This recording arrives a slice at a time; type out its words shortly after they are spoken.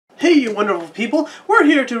Hey you wonderful people, we're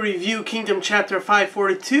here to review Kingdom Chapter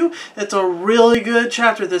 542. It's a really good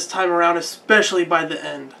chapter this time around, especially by the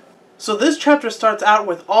end. So this chapter starts out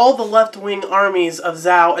with all the left-wing armies of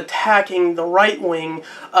Zhao attacking the right wing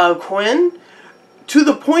of Qin, to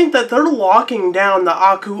the point that they're locking down the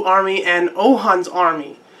Aku army and Ohan's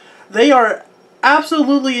army. They are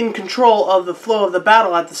absolutely in control of the flow of the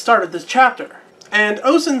battle at the start of this chapter. And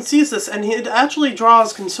Osun sees this, and it actually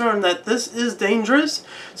draws concern that this is dangerous,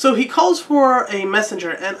 so he calls for a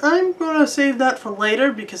messenger, and I'm going to save that for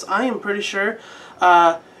later because I am pretty sure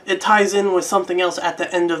it ties in with something else at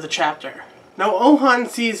the end of the chapter. Now Ohan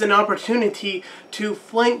sees an opportunity to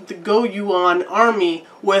flank the Goyuan army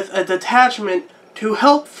with a detachment to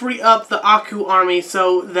help free up the Aku army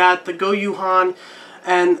so that the Goyuan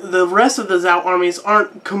and the rest of the Zhao armies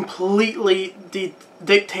aren't completely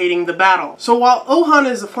dictating the battle. So while Ohan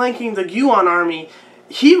is flanking the Yuan army,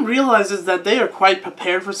 he realizes that they are quite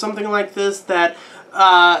prepared for something like this, that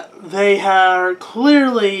they are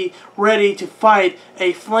clearly ready to fight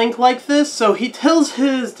a flank like this, so he tells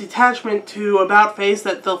his detachment to about face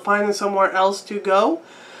that they'll find somewhere else to go.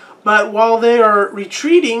 But while they are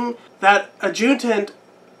retreating, that adjutant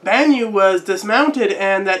Banyu was dismounted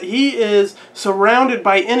and that he is surrounded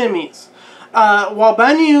by enemies. While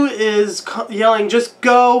Banyu is yelling, "Just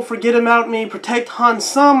go, forget about me, protect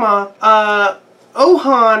Han-sama,"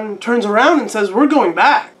 Ohan turns around and says, "We're going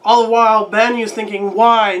back." All the while, Banyu's thinking,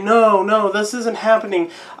 "Why? No, this isn't happening."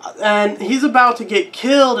 And he's about to get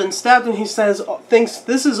killed and stabbed, and he thinks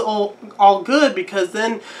this is all good because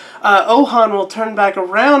then Ohan will turn back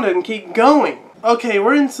around and keep going. Okay,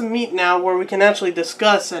 we're in some meat now where we can actually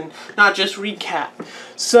discuss and not just recap.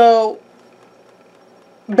 So,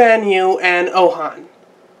 Banyu and Ohan.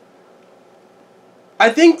 I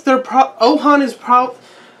think Banyu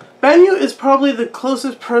is probably the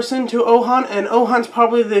closest person to Ohan, and Ohan's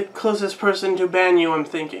probably the closest person to Banyu, I'm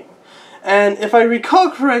thinking. And if I recall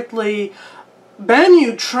correctly,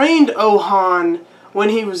 Banyu trained Ohan when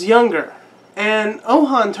he was younger. And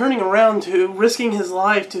Ohan turning around to risking his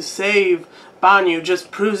life to save Banyu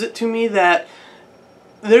just proves it to me that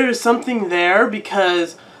there is something there,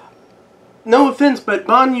 because, no offense, but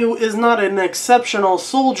Banyu is not an exceptional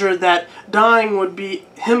soldier that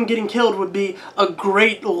him getting killed would be a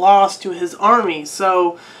great loss to his army.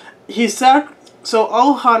 So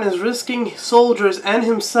Ohan is risking soldiers and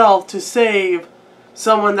himself to save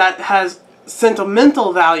someone that has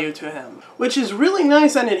sentimental value to him, which is really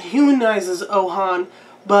nice, and it humanizes Ohan.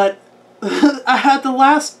 But at the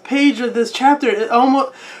last page of this chapter,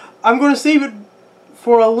 I'm going to save it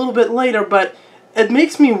for a little bit later, but it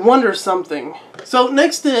makes me wonder something. So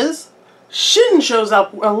next is Shin shows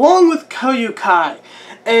up along with Koyukai,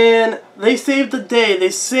 and they save the day.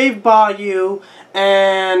 They save Banyu,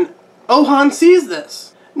 and Ohan sees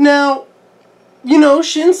this. Now,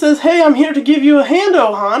 Shin says, "Hey, I'm here to give you a hand,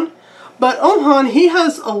 Ohan." But Ohan, he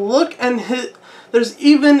has a look, and there's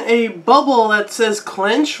even a bubble that says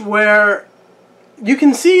clench, where you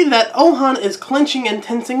can see that Ohan is clenching and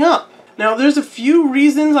tensing up. Now, there's a few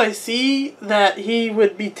reasons I see that he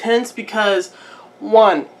would be tense, because,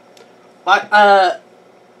 one,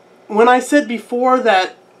 when I said before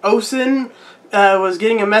that Osun was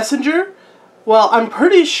getting a messenger, well, I'm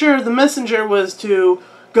pretty sure the messenger was to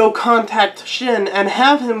go contact Shin and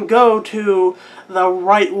have him go to the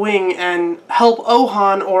right wing and help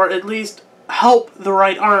Ohan, or at least help the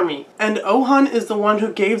right army. And Ohan is the one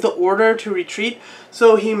who gave the order to retreat,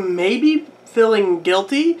 so he may be feeling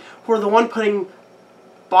guilty for the one putting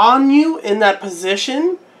Banyu in that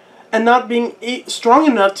position and not being strong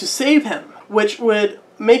enough to save him, which would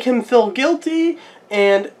make him feel guilty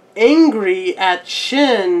and angry at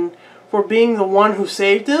Shin for being the one who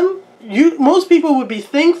saved him. Most people would be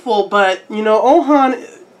thankful, but Ohan,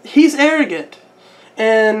 he's arrogant,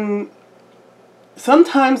 and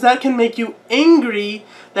sometimes that can make you angry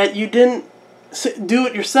that you didn't do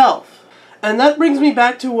it yourself. And that brings me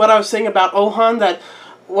back to what I was saying about Ohan, that,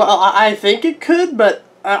 well, I think it could, but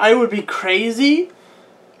I would be crazy.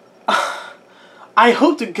 I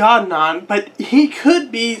hope to God not, but he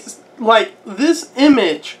could be, like, this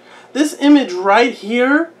image right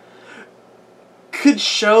here could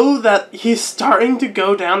show that he's starting to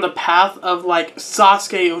go down the path of, like,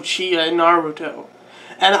 Sasuke Uchiha in Naruto.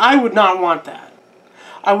 And I would not want that.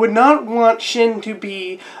 I would not want Shin to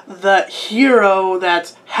be the hero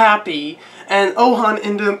that's happy, and Ohan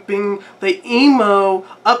end up being the emo,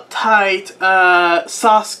 uptight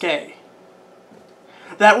Sasuke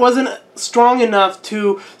that wasn't strong enough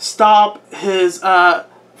to stop his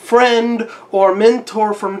friend or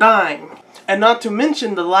mentor from dying. And not to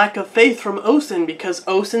mention the lack of faith from Osun, because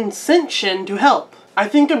Osun sent Shin to help. I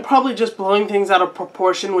think I'm probably just blowing things out of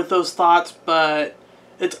proportion with those thoughts, but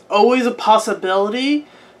it's always a possibility,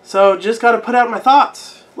 so just gotta put out my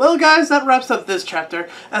thoughts. Well guys, that wraps up this chapter.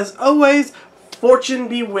 As always, fortune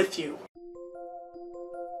be with you.